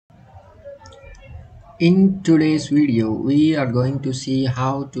In today's video, we are going to see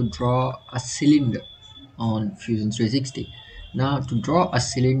how to draw a cylinder on Fusion 360. Now, to draw a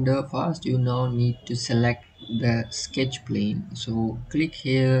cylinder, first you now need to select the sketch plane. So click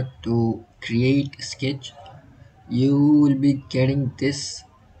here to create sketch. You will be getting this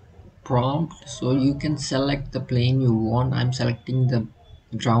prompt, so you can select the plane you want. I'm selecting the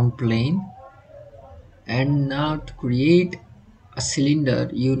ground plane. And now to create a cylinder,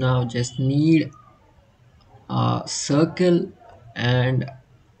 you now just need a circle and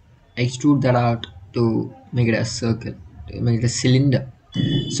extrude that out to make it a circle, to make it a cylinder.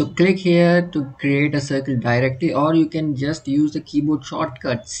 So click here to create a circle directly, or you can just use the keyboard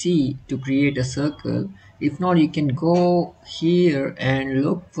shortcut C to create a circle. If not, you can go here and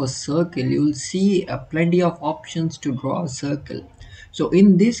look for circle. You will see plenty of options to draw a circle. So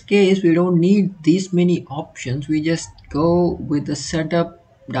in this case, we don't need these many options. We just go with the setup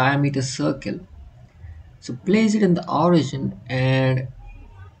diameter circle. So place it in the origin and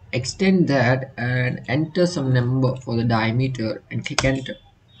extend that and enter some number for the diameter and click enter.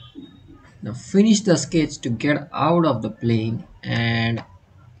 Now finish the sketch to get out of the plane and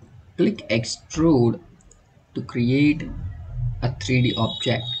click extrude to create a 3D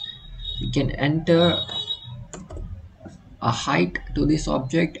object. You can enter a height to this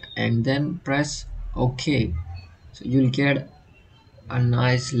object and then press OK. So you'll get a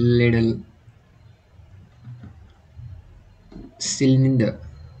nice little cylinder.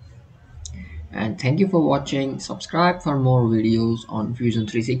 And thank you for watching. Subscribe for more videos on Fusion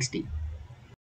 360.